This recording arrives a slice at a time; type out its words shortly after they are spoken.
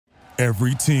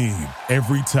Every team,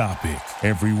 every topic,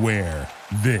 everywhere.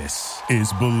 This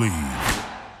is Believe.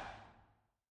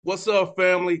 What's up,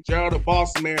 family? Gerald the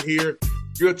Bossman here.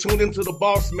 You're tuned into the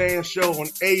Bossman Show on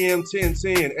AM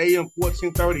 1010, AM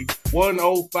 1430,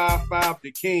 1055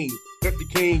 The King. Let the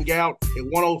King out at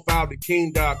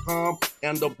 105theking.com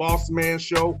and the Bossman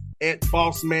Show at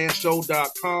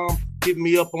bossmanshow.com. Hit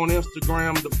me up on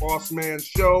Instagram, The Bossman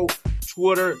Show,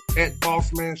 Twitter at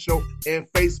Bossman Show, and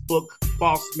Facebook,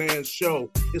 Bossman Show.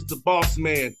 It's the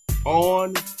Bossman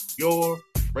on your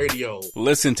radio.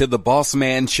 Listen to the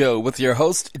Bossman Show with your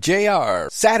host, JR,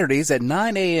 Saturdays at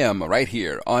 9 a.m. right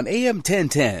here on AM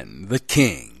 1010, The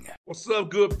King. What's up,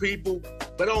 good people?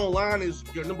 BetOnline is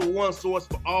your number one source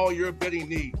for all your betting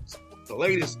needs. The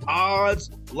latest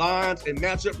odds, lines, and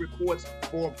matchup reports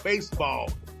for baseball,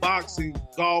 boxing,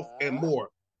 golf, and more.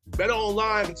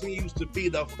 BetOnline continues to be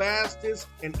the fastest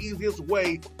and easiest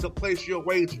way to place your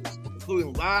wagers,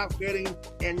 including live betting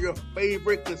and your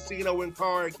favorite casino and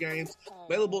card games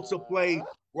available to play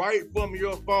right from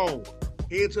your phone.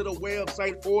 Head to the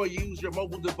website or use your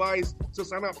mobile device to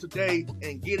sign up today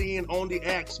and get in on the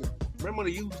action. Remember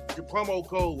to use your promo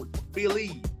code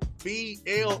BELIEVE,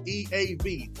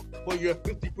 BLEAV, for your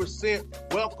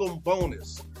 50% welcome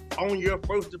bonus on your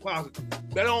first deposit.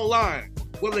 BetOnline,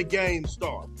 where the game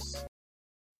starts.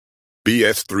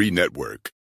 BS3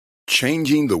 Network,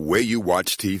 changing the way you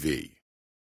watch TV.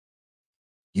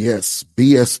 Yes,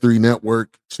 BS3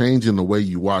 Network, changing the way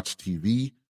you watch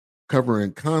TV,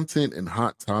 covering content and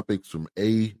hot topics from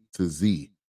A to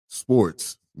Z,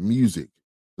 sports, music,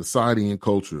 society and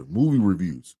culture, movie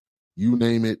reviews, you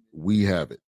name it, we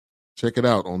have it. Check it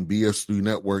out on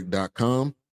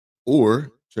bs3network.com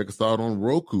or check us out on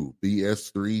Roku,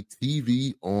 BS3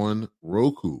 TV on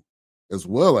Roku, as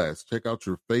well as check out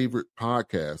your favorite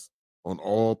podcast on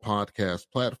all podcast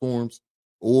platforms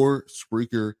or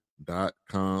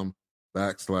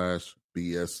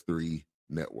Spreaker.com/BS3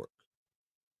 Network.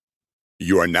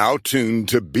 You are now tuned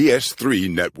to BS3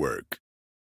 Network.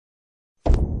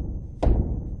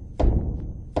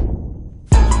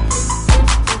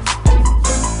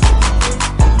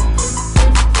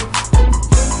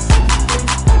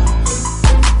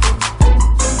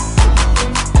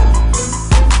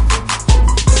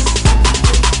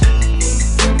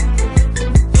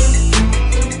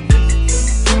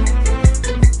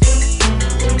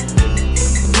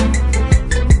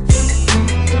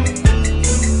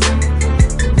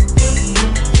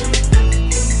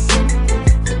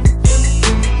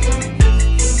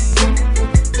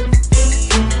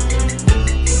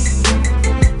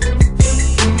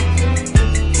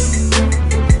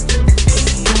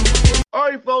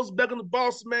 Back on the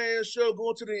Bossman Show,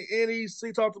 going to the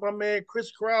NEC, talk to my man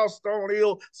Chris Kraus, Stone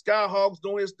Hill, Skyhawks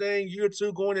doing his thing, year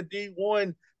two going to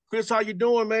D1. Chris, how you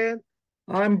doing, man?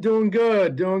 I'm doing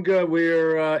good.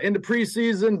 We're into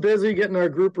preseason, busy getting our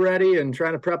group ready and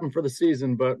trying to prep them for the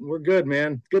season, but we're good,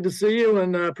 man. Good to see you,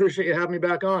 and appreciate you having me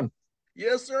back on.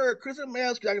 Yes, sir. Chris, I'm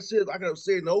asking, I can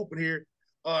say in the open here,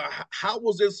 how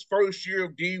was this first year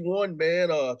of D1, man,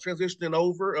 transitioning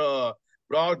over,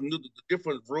 with all the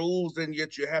different rules and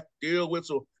yet you have to deal with.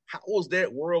 So how was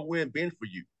that whirlwind been for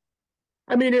you?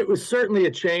 I mean, it was certainly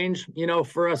a change,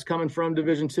 for us coming from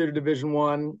Division II to Division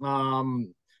I.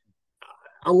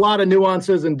 A lot of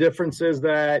nuances and differences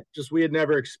that just we had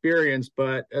never experienced.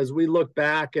 But as we look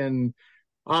back and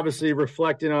obviously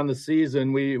reflecting on the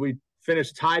season, we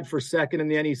finished tied for second in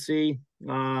the NEC.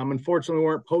 Unfortunately, we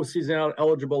weren't postseason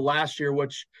eligible last year,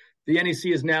 which the NEC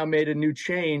has now made a new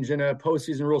change in a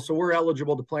postseason rule, so we're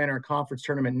eligible to play in our conference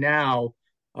tournament now.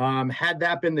 Had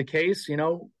that been the case,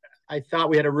 I thought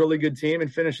we had a really good team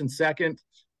and finishing second.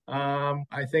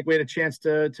 I think we had a chance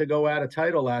to go at a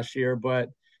title last year, but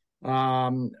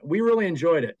we really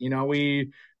enjoyed it.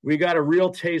 We got a real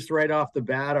taste right off the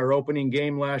bat. Our opening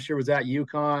game last year was at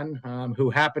UConn, who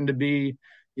happened to be,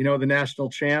 the national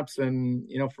champs, and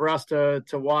for us to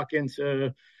walk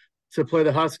into to play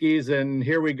the Huskies, and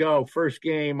here we go. First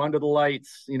game under the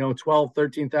lights, 12,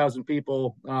 13,000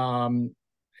 people.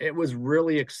 It was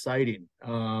really exciting.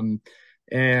 And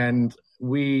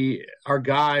our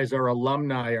guys, our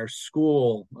alumni, our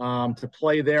school, to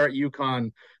play there at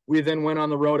UConn. We then went on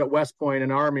the road at West Point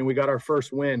and Army, and we got our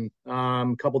first win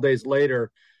a couple days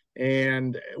later.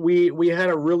 And we had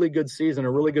a really good season, a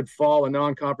really good fall, a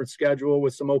non-conference schedule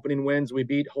with some opening wins. We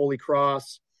beat Holy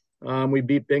Cross. We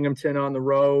beat Binghamton on the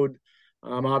road.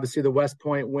 Obviously the West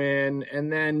Point win,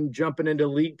 and then jumping into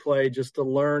league play just to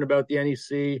learn about the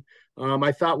NEC.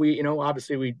 I thought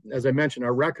obviously as I mentioned,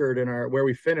 our record and where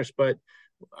we finished, but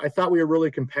I thought we were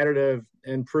really competitive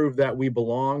and proved that we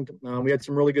belonged. We had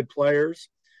some really good players,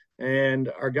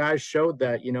 And our guys showed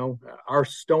that, our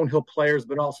Stonehill players,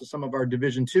 but also some of our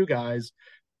Division II guys,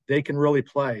 they can really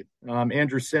play.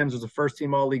 Andrew Sims was a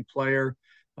first-team All-League player.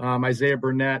 Isaiah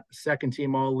Burnett,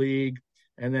 second-team All-League.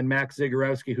 And then Max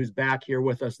Zagorowski, who's back here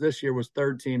with us this year, was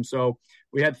third team. So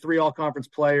we had 3 all-conference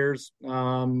players.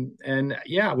 And,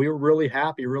 yeah, we were really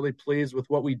happy, really pleased with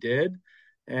what we did.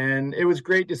 And it was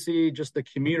great to see just the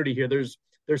community here. There's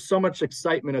so much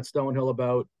excitement at Stonehill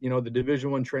about, the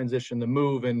Division I transition, the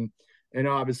move, and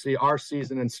obviously our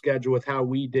season and schedule with how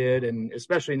we did. And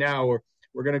especially now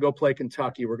we're going to go play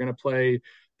Kentucky. We're going to play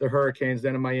the Hurricanes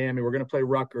down in Miami. We're going to play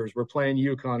Rutgers. We're playing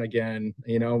UConn again.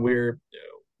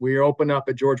 We're open up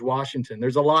at George Washington.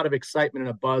 There's a lot of excitement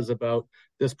and a buzz about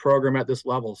this program at this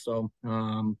level. So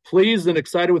pleased and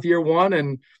excited with year 1,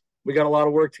 and we got a lot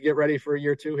of work to get ready for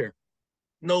year 2 here.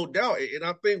 No doubt. And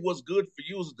I think what's good for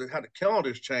you is how the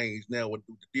calendars change now with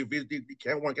the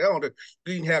one calendar.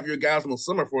 You can have your guys in the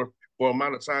summer for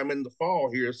amount of time in the fall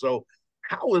here. So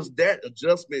how is that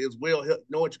adjustment as well,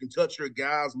 knowing you can touch your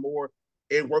guys more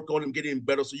and work on them getting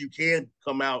better so you can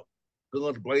come out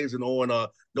guns blazing on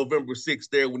November 6th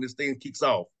there when this thing kicks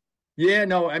off? Yeah,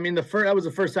 no, I mean, that was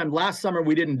the first time. Last summer,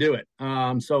 we didn't do it.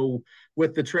 So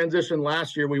with the transition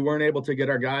last year, we weren't able to get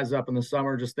our guys up in the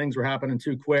summer. Just things were happening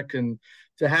too quick. And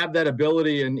to have that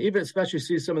ability and even especially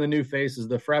see some of the new faces,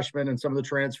 the freshmen and some of the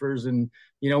transfers. And,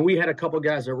 we had a couple of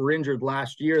guys that were injured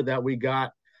last year that we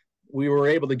were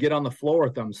able to get on the floor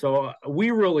with them. So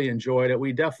we really enjoyed it.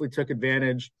 We definitely took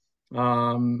advantage.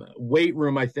 Weight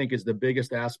room, I think, is the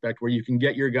biggest aspect where you can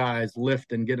get your guys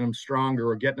lift and get them stronger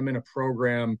or get them in a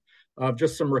program of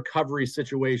just some recovery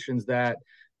situations that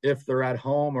if they're at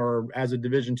home or as a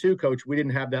Division II coach, we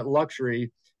didn't have that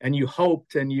luxury. And you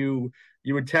hoped and you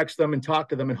would text them and talk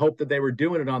to them and hope that they were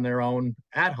doing it on their own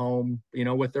at home,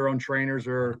 with their own trainers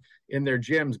or in their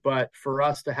gyms. But for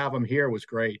us to have them here was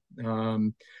great.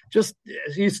 Just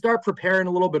you start preparing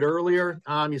a little bit earlier.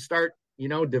 You start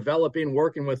developing,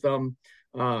 working with them.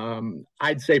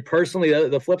 I'd say personally,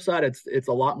 the flip side, it's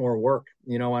a lot more work,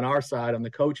 on our side, on the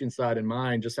coaching side and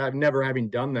mine, just never having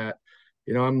done that.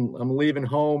 I'm leaving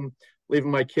home,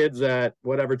 leaving my kids at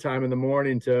whatever time in the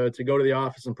morning to go to the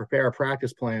office and prepare a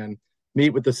practice plan,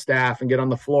 meet with the staff and get on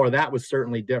the floor. That was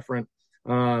certainly different.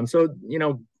 So,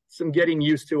 some getting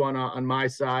used to on my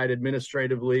side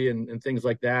administratively and things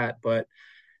like that. But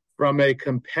from a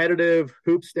competitive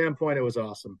hoop standpoint, it was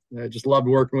awesome. I just loved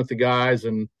working with the guys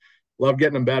and loved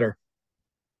getting them better.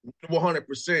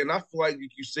 100%. And I feel like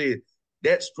you said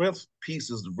that strength piece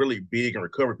is really big in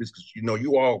recovery piece because,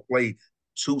 you all play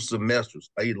 2 semesters,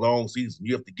 a long season.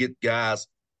 You have to get guys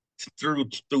through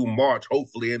March,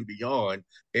 hopefully, and beyond.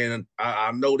 And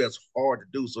I know that's hard to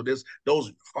do. So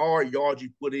those hard yards you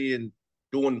put in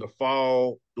during the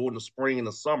fall, during the spring and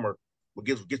the summer, will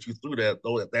get you through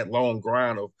that long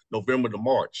grind of November to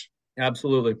March.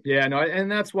 Absolutely. Yeah, no,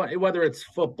 and that's whether it's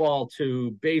football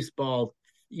to baseball,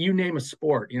 you name a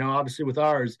sport, obviously with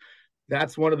ours,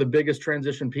 that's one of the biggest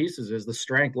transition pieces is the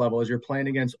strength level as you're playing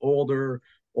against older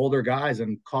guys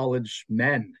and college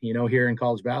men, here in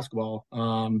college basketball.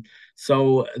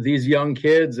 So these young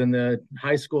kids and the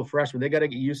high school freshmen, they got to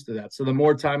get used to that. So the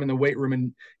more time in the weight room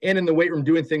and in the weight room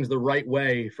doing things the right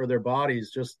way for their bodies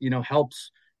just,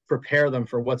 helps prepare them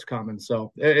for what's coming.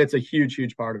 So it's a huge,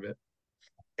 huge part of it.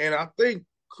 And I think,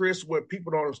 Chris, what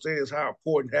people don't understand is how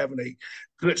important having a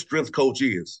good strength coach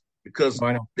is because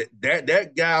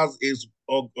that guy is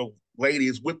lady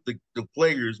is with the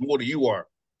players more than you are.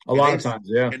 A lot of times,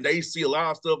 yeah. And they see a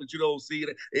lot of stuff that you don't see.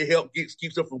 It helps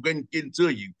keeps them from getting to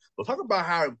you. But talk about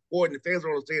how important the fans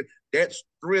don't understand that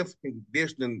strength and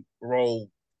conditioning role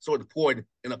so important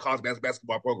in a college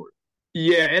basketball program.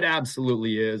 Yeah, it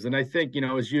absolutely is. And I think,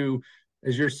 as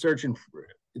you're searching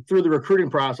through the recruiting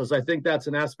process, I think that's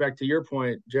an aspect to your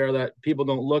point, Jared, that people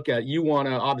don't look at. You want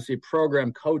to obviously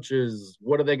program coaches.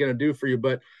 What are they going to do for you?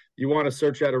 But you want to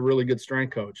search out a really good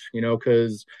strength coach,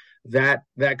 because that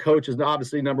coach is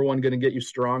obviously number one going to get you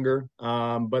stronger.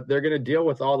 But they're going to deal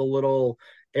with all the little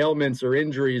ailments or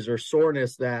injuries or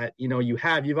soreness that, you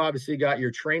have. You've obviously got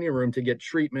your training room to get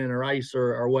treatment or ice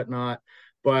or whatnot.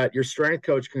 But your strength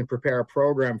coach can prepare a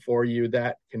program for you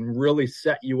that can really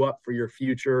set you up for your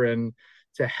future and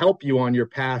to help you on your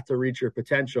path to reach your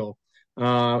potential.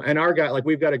 And our guy,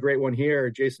 we've got a great one here,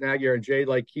 Jason Aguirre, and Jay,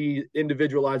 he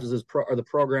individualizes the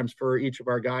programs for each of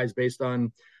our guys based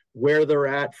on where they're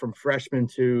at from freshman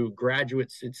to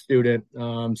graduate student,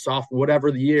 sophomore, whatever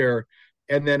the year.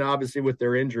 And then obviously with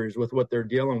their injuries, with what they're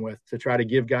dealing with to try to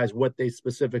give guys what they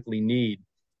specifically need.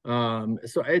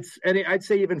 So I'd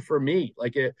say even for me,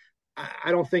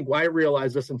 I don't think I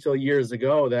realized this until years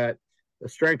ago that the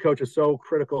strength coach is so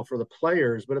critical for the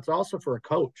players, but it's also for a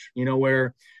coach,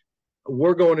 where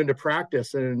we're going into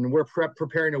practice and we're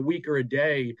preparing a week or a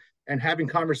day and having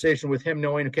conversation with him,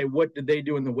 knowing, okay, what did they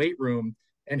do in the weight room?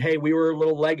 And hey, we were a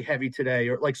little leg heavy today,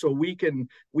 or like, so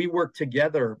we work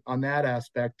together on that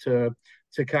aspect to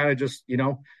kind of just,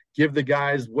 give the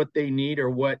guys what they need or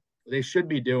what they should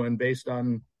be doing based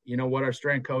on, what our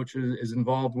strength coach is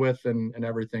involved with and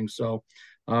everything. So,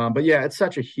 but yeah, it's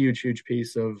such a huge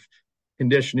piece of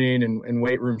conditioning and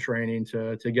weight room training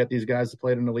to get these guys to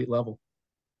play at an elite level.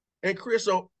 And Chris,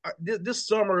 so this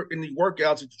summer in the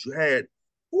workouts that you had,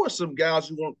 who are some guys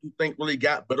you think really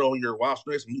got better on your roster?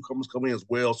 There's some newcomers coming in as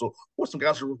well. So who are some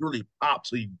guys who really popped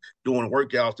to you doing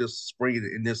workouts this spring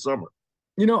and this summer?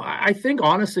 I think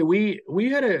honestly, we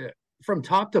had from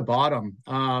top to bottom,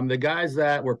 the guys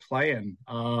that were playing,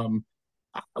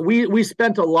 we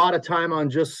spent a lot of time on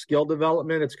just skill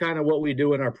development. It's kind of what we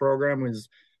do in our program is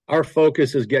our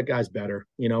focus is get guys better.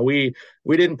 We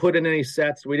didn't put in any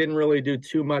sets. We didn't really do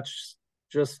too much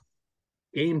just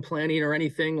game planning or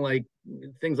anything like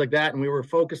things like that. And we were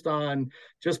focused on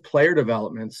just player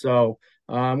development. So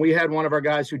we had one of our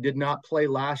guys who did not play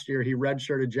last year. He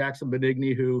redshirted, Jackson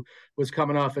Benigni, who was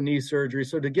coming off a knee surgery.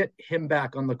 So to get him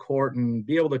back on the court and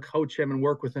be able to coach him and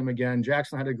work with him again,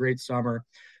 Jackson had a great summer.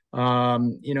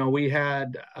 We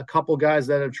had a couple guys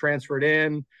that have transferred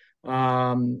in.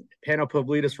 Pano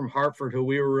Pavlidis from Hartford, who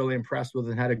we were really impressed with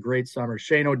and had a great summer.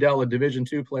 Shane Odell, a Division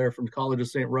II player from College of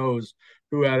St. Rose,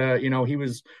 who had he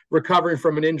was recovering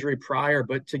from an injury prior,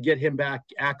 but to get him back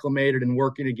acclimated and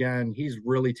working again, he's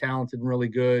really talented and really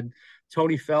good.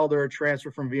 Tony Felder, a transfer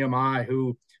from VMI,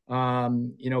 who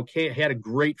had a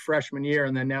great freshman year,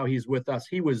 and then now he's with us.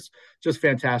 He was just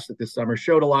fantastic this summer,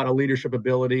 showed a lot of leadership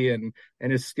ability and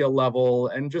his skill level,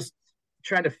 and just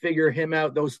trying to figure him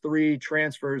out, those three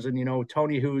transfers. And,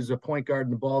 Tony, who's a point guard,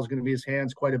 and the ball is going to be his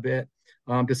hands quite a bit,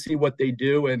 to see what they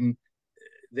do. And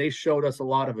they showed us a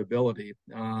lot of ability.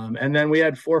 And then we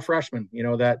had four freshmen,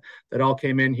 that all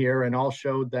came in here and all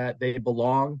showed that they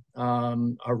belong,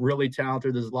 are really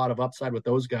talented. There's a lot of upside with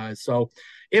those guys. So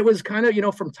it was kind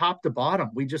of, from top to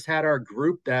bottom, we just had our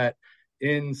group that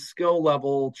in skill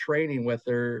level training with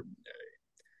their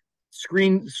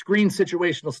screen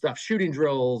situational stuff, shooting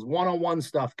drills, one-on-one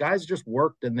stuff. Guys just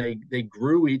worked and they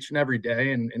grew each and every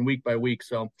day and week by week.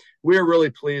 So we're really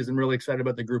pleased and really excited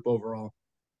about the group overall.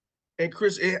 And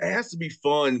Chris, it has to be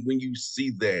fun when you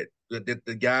see that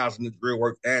the guys in the drill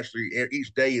work actually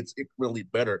each day it's incrementally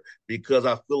better, because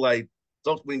I feel like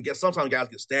sometimes guys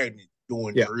get stagnant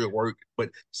doing drill work, but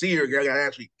see your guy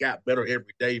actually got better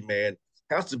every day, man.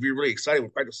 Has to be really exciting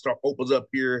when practice opens up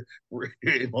here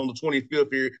on the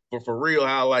 25th here for real.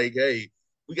 How like, hey,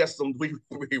 we got some we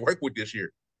work with this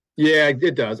year. Yeah,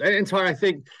 it does. And it's hard. I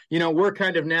think, we're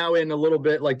kind of now in a little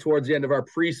bit like towards the end of our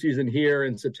preseason here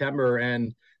in September,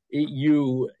 and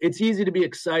it's easy to be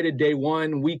excited day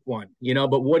one, week one,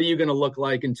 but what are you going to look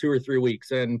like in 2 or 3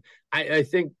 weeks? And I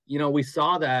think, we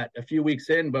saw that a few weeks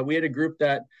in, but we had a group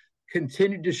that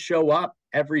continued to show up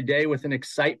every day with an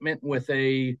excitement, with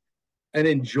an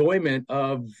enjoyment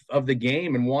of the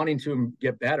game and wanting to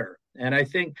get better. And I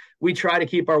think we try to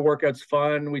keep our workouts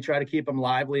fun. We try to keep them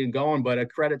lively and going, but a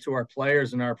credit to our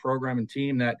players and our program and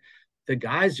team that the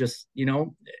guys just,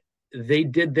 they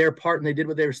did their part and they did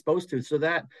what they were supposed to. So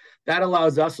that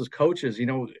allows us as coaches,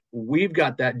 we've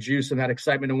got that juice and that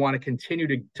excitement and want to continue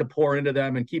to pour into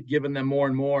them and keep giving them more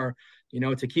and more,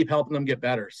 to keep helping them get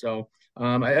better. So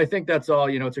I think that's all,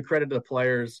 it's a credit to the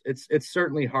players. It's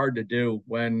certainly hard to do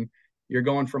when you're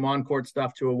going from on-court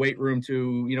stuff to a weight room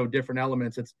to, different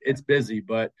elements. It's busy,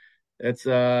 but it's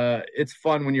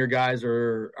fun when your guys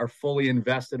are fully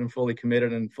invested and fully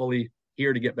committed and fully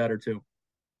here to get better too.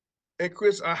 And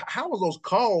Chris, how was those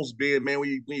calls been, man?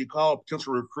 When you call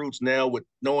potential recruits now, with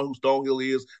knowing who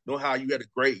Stonehill is, knowing how you had a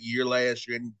great year last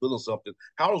year and you building something,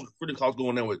 how are those recruiting calls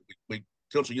going now with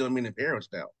potential young men and parents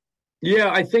now?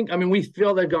 Yeah, we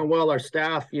feel they've gone well. Our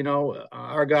staff,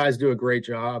 our guys do a great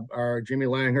job. Our Jimmy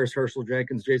Langhurst, Herschel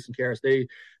Jenkins, Jason Karras, they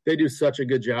do such a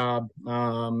good job.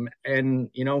 And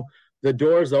the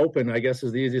door's open, I guess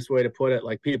is the easiest way to put it.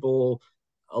 Like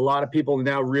a lot of people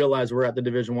now realize we're at the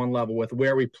Division I level with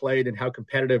where we played and how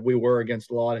competitive we were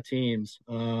against a lot of teams.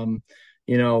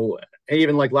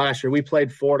 Even like last year, we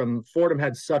played Fordham. Fordham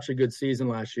had such a good season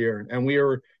last year, and we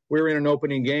were in an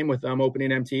opening game with them, opening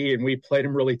MTE, and we played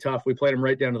them really tough. We played them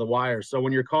right down to the wire. So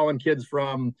when you're calling kids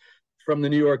from the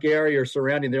New York area or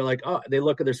surrounding, they're like, oh, they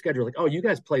look at their schedule like, oh, you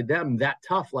guys played them that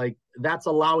tough. Like that's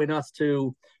allowing us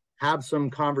to have some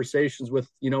conversations with,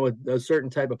 a certain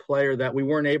type of player that we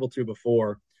weren't able to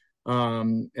before.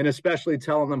 And especially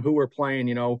telling them who we're playing,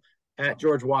 at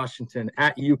George Washington,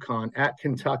 at UConn, at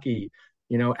Kentucky,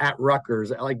 at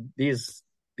Rutgers. Like these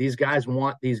guys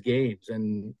want these games,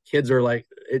 and kids are like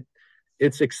it.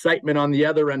 It's excitement on the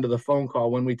other end of the phone call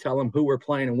when we tell them who we're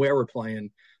playing and where we're playing.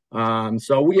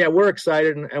 So we're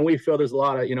excited, and we feel there's a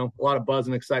lot of buzz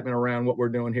and excitement around what we're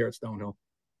doing here at Stonehill.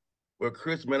 Well,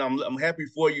 Chris, man, I'm happy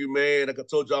for you, man. Like I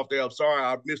told you off there, I'm sorry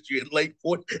I missed you in late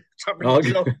 40. I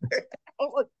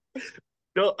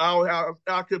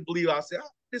couldn't believe I said,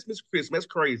 this Miss Chris, man, that's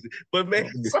crazy. But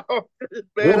man,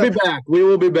 we'll be back. We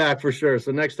will be back for sure.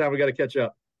 So next time we got to catch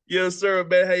up. Yes, sir,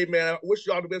 man. Hey, man, I wish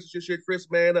you all the best this year, Chris,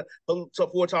 man. For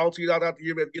talking to you out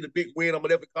here, man, get a big win. I'm going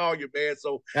to never call you, man.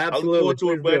 So absolutely. I look forward to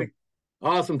it, buddy.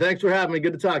 Awesome. Thanks for having me.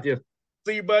 Good to talk to you.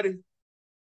 See you, buddy.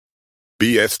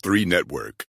 BS3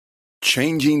 Network.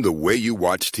 Changing the way you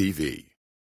watch TV.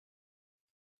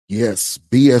 Yes,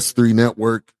 BS3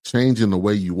 Network, changing the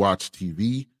way you watch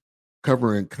TV,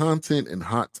 covering content and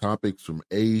hot topics from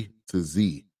A to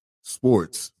Z,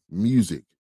 sports, music,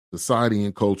 society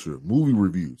and culture, movie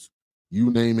reviews,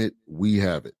 you name it, we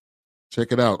have it.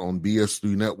 Check it out on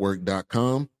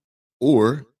bs3network.com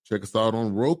or check us out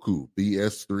on Roku,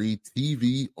 BS3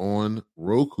 TV on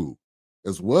Roku,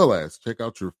 as well as check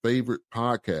out your favorite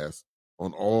podcasts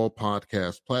on all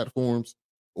podcast platforms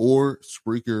or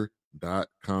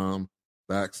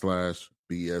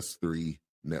Spreaker.com/BS3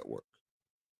 Network.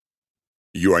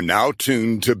 You are now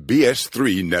tuned to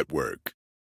BS3 Network.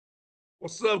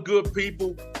 What's up, good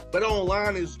people? Bet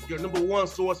Online is your number one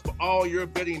source for all your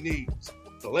betting needs.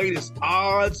 The latest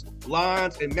odds,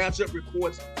 lines, and matchup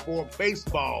reports for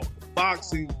baseball,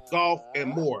 boxing, golf, and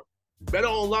more. Bet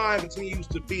Online continues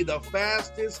to be the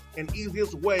fastest and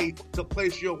easiest way to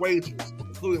place your wagers,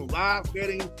 including live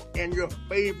betting and your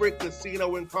favorite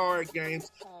casino and card games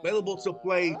available to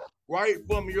play right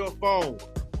from your phone.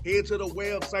 Head to the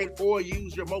website or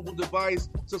use your mobile device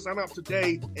to sign up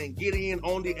today and get in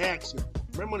on the action.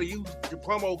 Remember to use your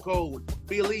promo code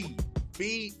BELIEVE,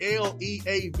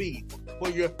 BLEAV, for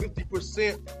your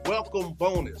 50% welcome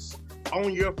bonus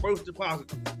on your first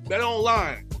deposit. Bet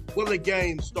Online, where the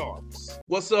game starts.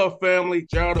 What's up, family?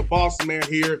 Gerald the Bossman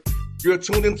here. You're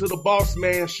tuned into the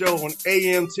Bossman Show on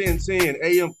AM 1010,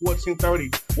 AM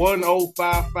 1430,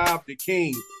 1055 The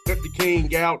King. Check The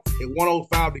King out at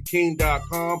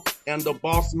 105theking.com and the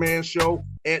Bossman Show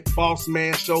at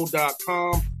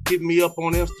bossmanshow.com. Hit me up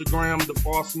on Instagram, The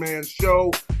Bossman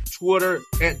Show, Twitter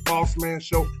at Bossman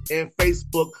Show, and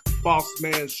Facebook,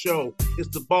 Bossman Show. It's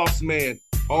the Bossman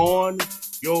on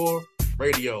your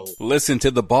radio. Listen to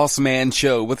the Bossman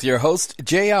Show with your host,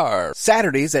 JR,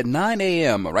 Saturdays at 9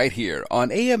 a.m. right here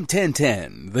on AM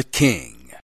 1010, The King.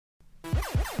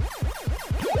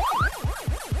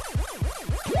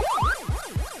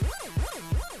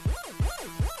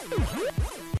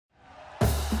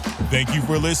 Thank you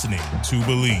for listening to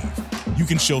Believe. You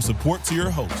can show support to your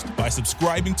host by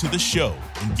subscribing to the show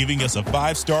and giving us a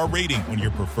 5-star rating on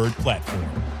your preferred platform.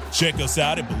 Check us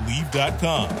out at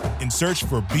Believe.com and search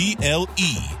for BLEAV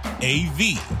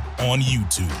on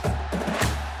YouTube.